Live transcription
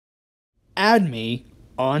Add me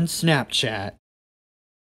on Snapchat.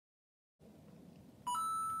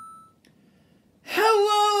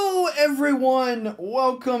 Hello, everyone!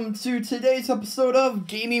 Welcome to today's episode of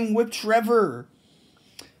Gaming with Trevor.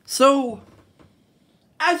 So,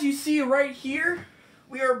 as you see right here,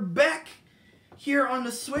 we are back here on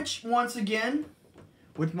the Switch once again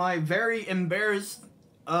with my very embarrassed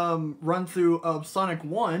run-through of Sonic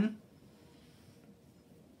 1.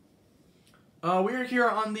 We are here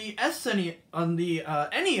on the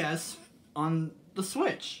NES on the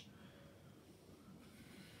Switch.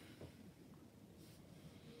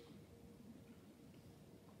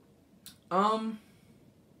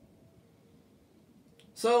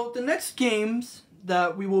 So the next games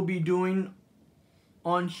that we will be doing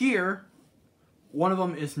on here, one of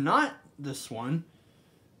them is not this one,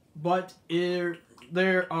 but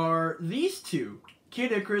there are these two,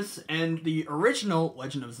 Kid Icarus and the original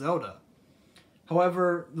Legend of Zelda.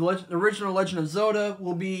 However, the original Legend of Zelda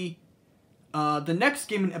will be the next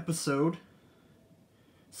gaming episode,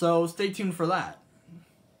 so stay tuned for that.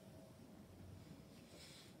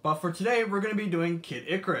 But for today, we're going to be doing Kid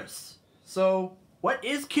Icarus. So, what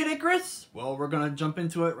is Kid Icarus? Well, we're going to jump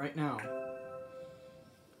into it right now.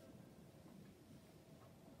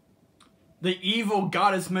 The evil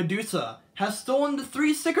goddess Medusa has stolen the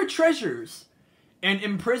three sacred treasures and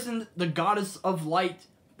imprisoned the goddess of light,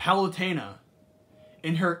 Palutena,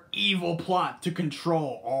 in her evil plot to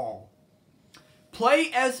control all. Play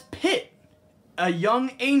as Pit, a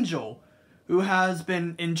young angel who has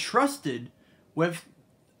been entrusted with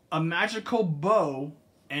a magical bow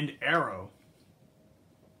and arrow.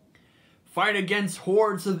 Fight against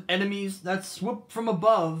hordes of enemies that swoop from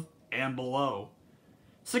above and below.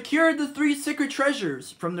 Secure the three sacred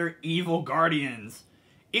treasures from their evil guardians.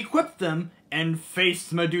 Equip them and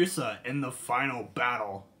face Medusa in the final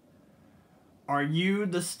battle. Are you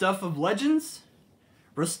the stuff of legends?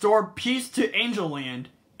 Restore peace to Angel Land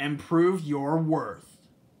and prove your worth.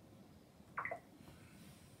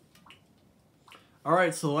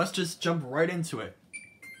 Alright, so let's just jump right into it.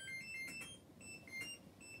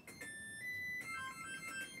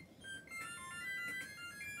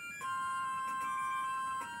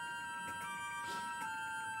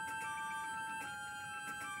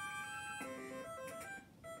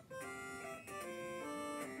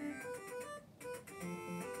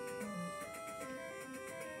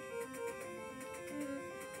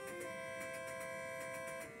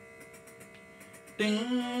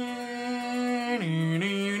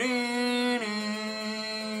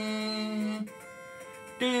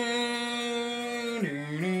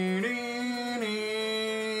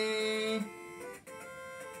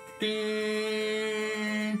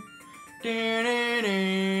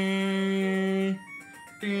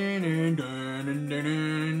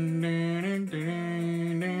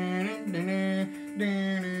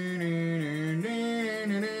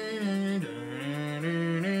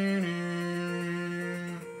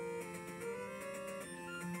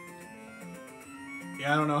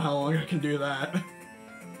 Yeah, I don't know how long I can do that.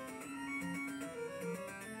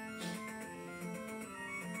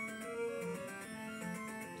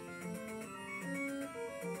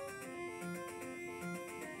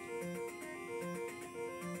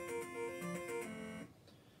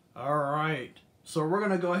 Alright, so we're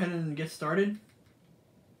gonna go ahead and get started.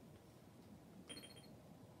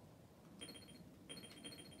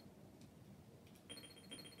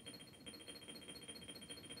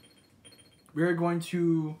 We're going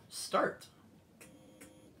to start.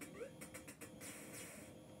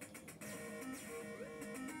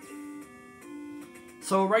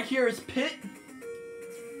 So right here is Pit.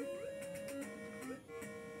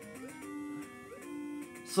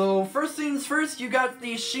 So first things first, you got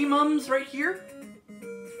the Shimums right here.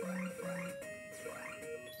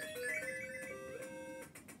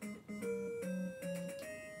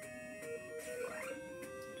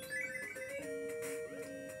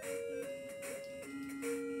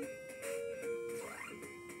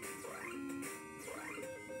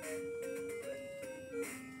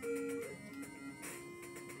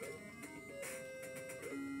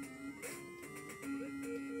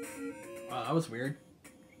 Wow, that was weird.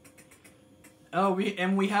 Oh,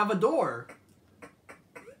 we have a door.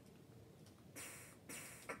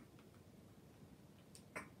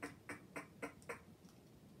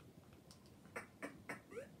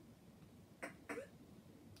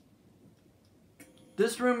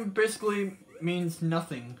 This room basically means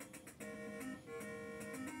nothing.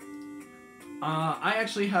 I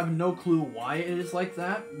actually have no clue why it is like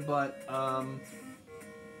that, but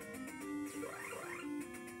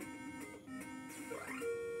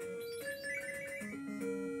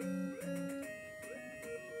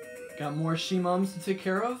Got more Shimums to take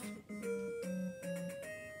care of.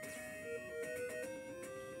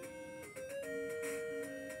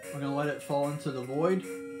 We're gonna let it fall into the void.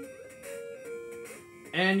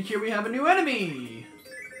 And here we have a new enemy!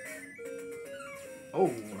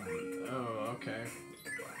 Oh, okay.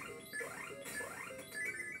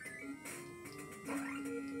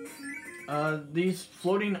 These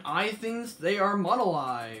floating eye things, they are model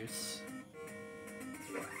eyes.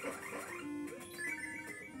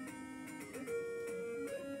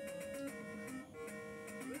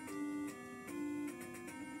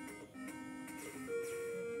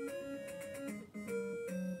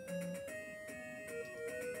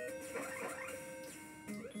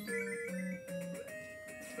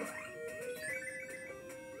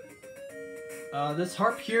 This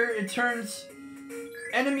harp here, it turns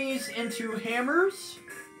enemies into hammers.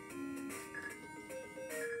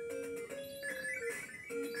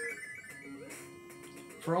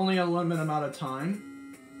 For only a limited amount of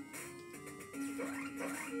time.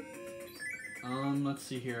 Let's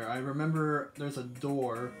see here. I remember there's a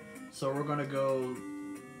door, so we're gonna go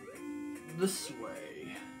this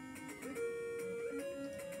way.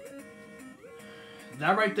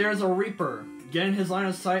 That right there is a Reaper. Get in his line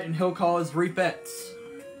of sight and he'll call his Reapettes.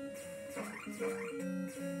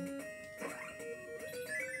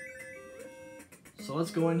 So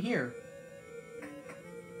let's go in here.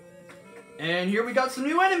 And here we got some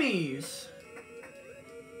new enemies!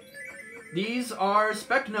 These are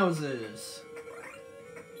Speck Noses.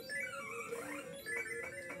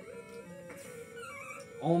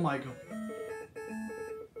 Oh my god.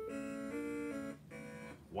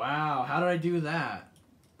 Wow, how did I do that?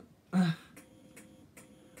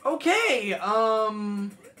 Okay, time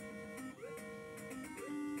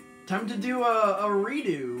to do a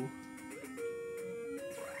redo.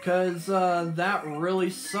 'Cause, that really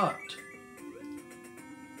sucked.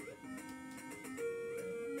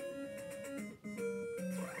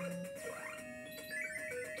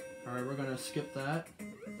 Alright, we're gonna skip that.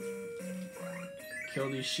 Kill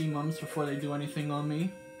these Shimums before they do anything on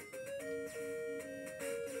me.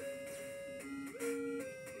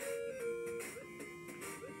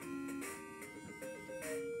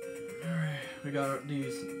 We got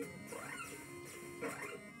these.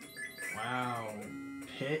 Wow.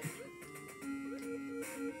 Pit.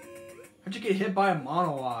 How'd you get hit by a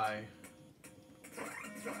mono eye?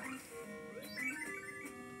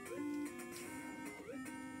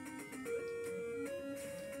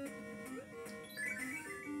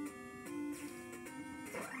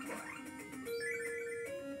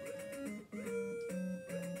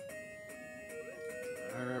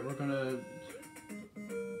 Alright, we're gonna...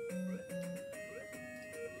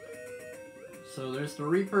 So there's the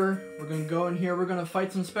Reaper. We're gonna go in here, we're gonna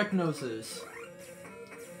fight some Speck Noses.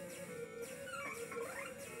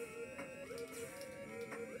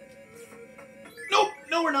 Nope!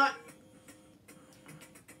 No, we're not!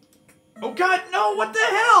 Oh god, no! What the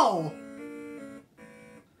hell?!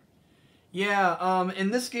 Yeah,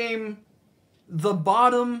 in this game, the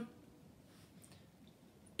bottom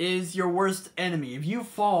is your worst enemy. If you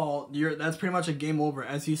fall, that's pretty much a game over,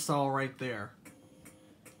 as you saw right there.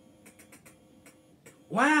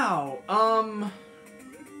 Wow,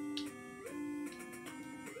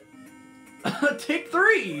 take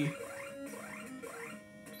 3!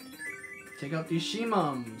 Take out these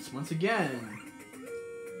Shimums once again.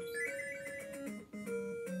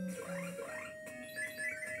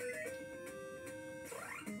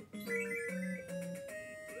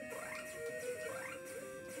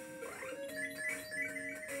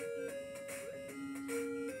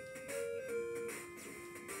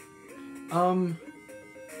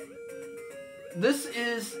 This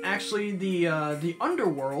is actually the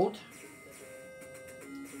Underworld.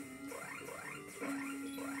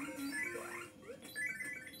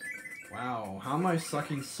 Wow, how am I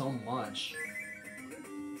sucking so much?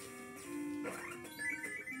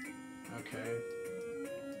 Okay.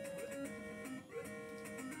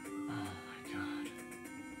 Oh my god.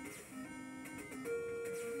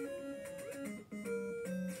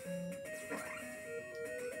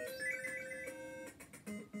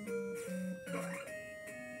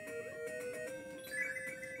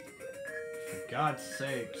 For God's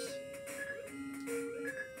sakes.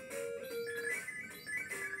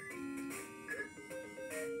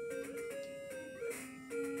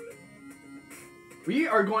 We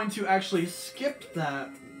are going to actually skip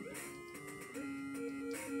that.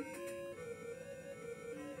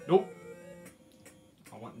 Nope.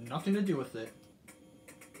 I want nothing to do with it.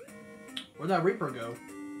 Where'd that Reaper go?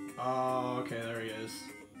 Oh, okay, there he is.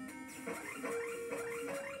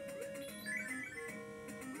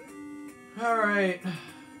 Alright.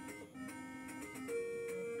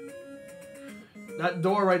 that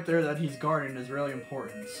door right there that he's guarding is really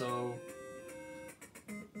important, so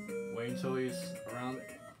wait until he's around.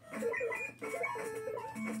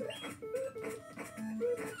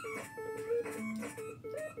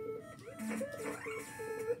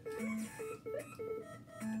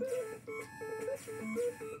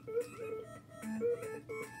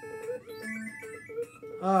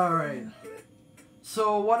 Alright.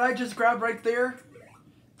 So what I just grabbed right there,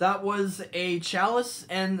 that was a chalice,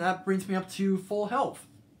 and that brings me up to full health.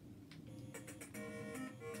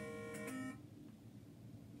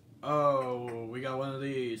 Oh, we got one of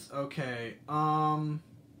these. Okay, I'm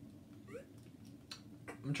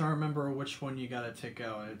trying to remember which one you gotta take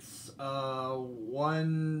out. It's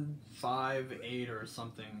 1, 5, 8 or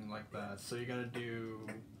something like that. So you gotta do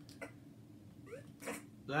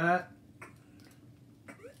that.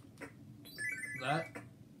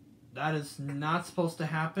 That is not supposed to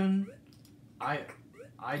happen. I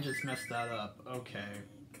just messed that up. Okay.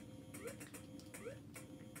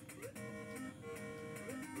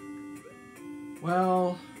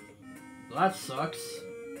 Well, that sucks.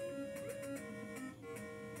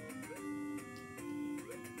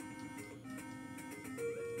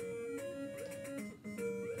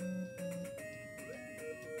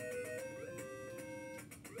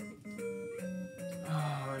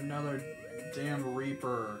 Oh, another damn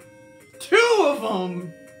Reaper. 2 of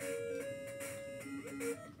them!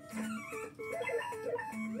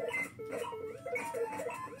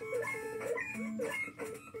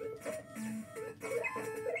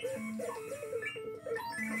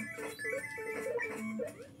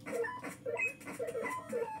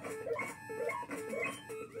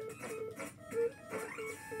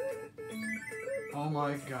 Oh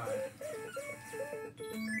my god.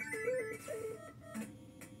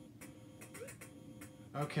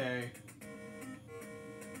 Okay.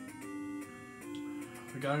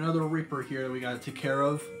 We got another Reaper here that we gotta take care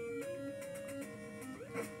of.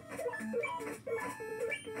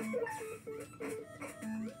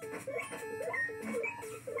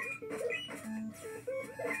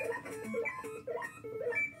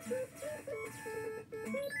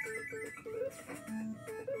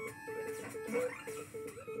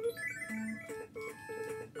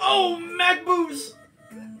 Oh, Magboos!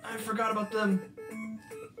 I forgot about them.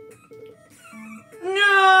 No!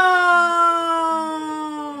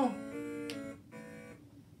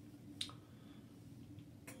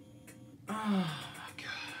 Oh my god.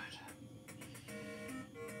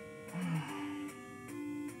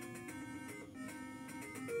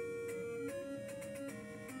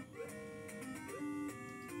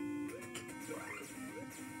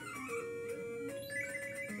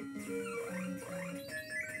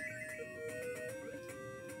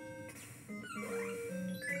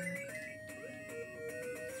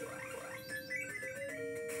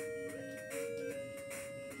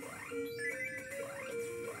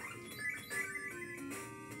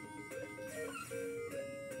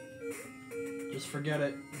 Just forget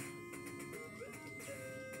it.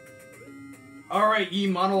 Alright, ye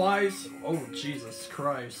mono eyes. Oh, Jesus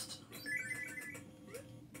Christ.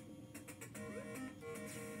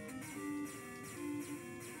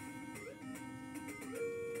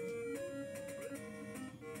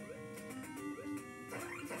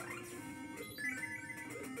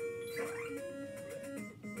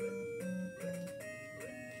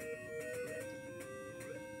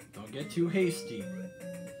 Don't get too hasty.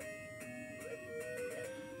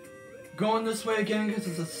 Going this way again because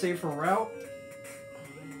it's a safer route.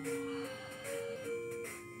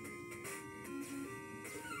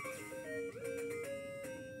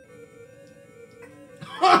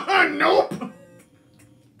 Nope!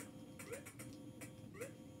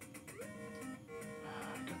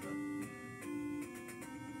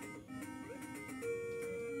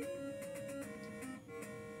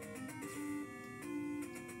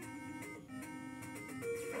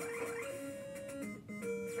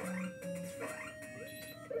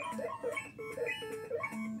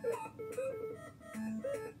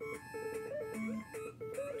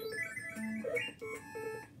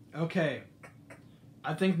 Okay,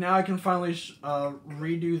 I think now I can finally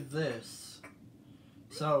redo this.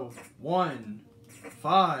 So, 1,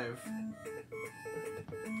 5.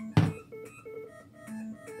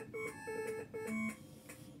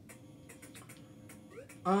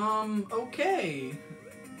 Okay.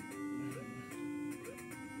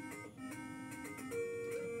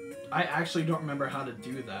 I actually don't remember how to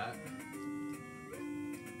do that.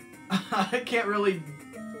 I can't really...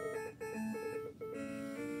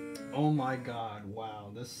 Oh my god,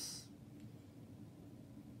 wow, this...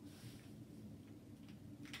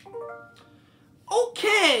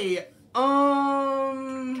 Okay,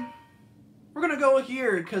 we're we're gonna go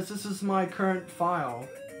here because this is my current file.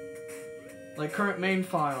 Like, current main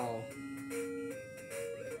file.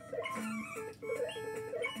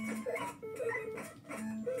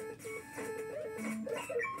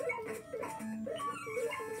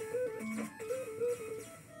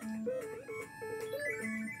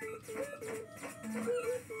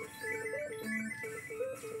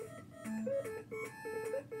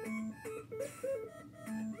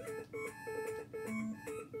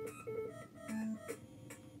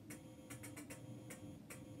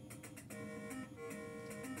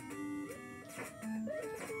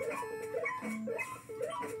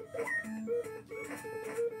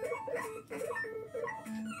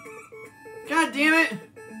 God damn it!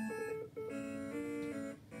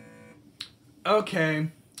 Okay.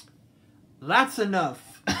 That's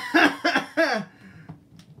enough.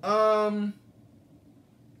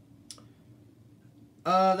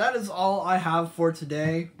 That is all I have for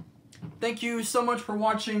today. Thank you so much for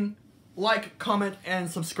watching. Like, comment,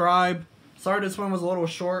 and subscribe. Sorry this one was a little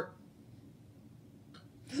short.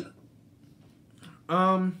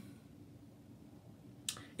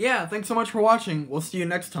 Yeah, thanks so much for watching. We'll see you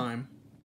next time.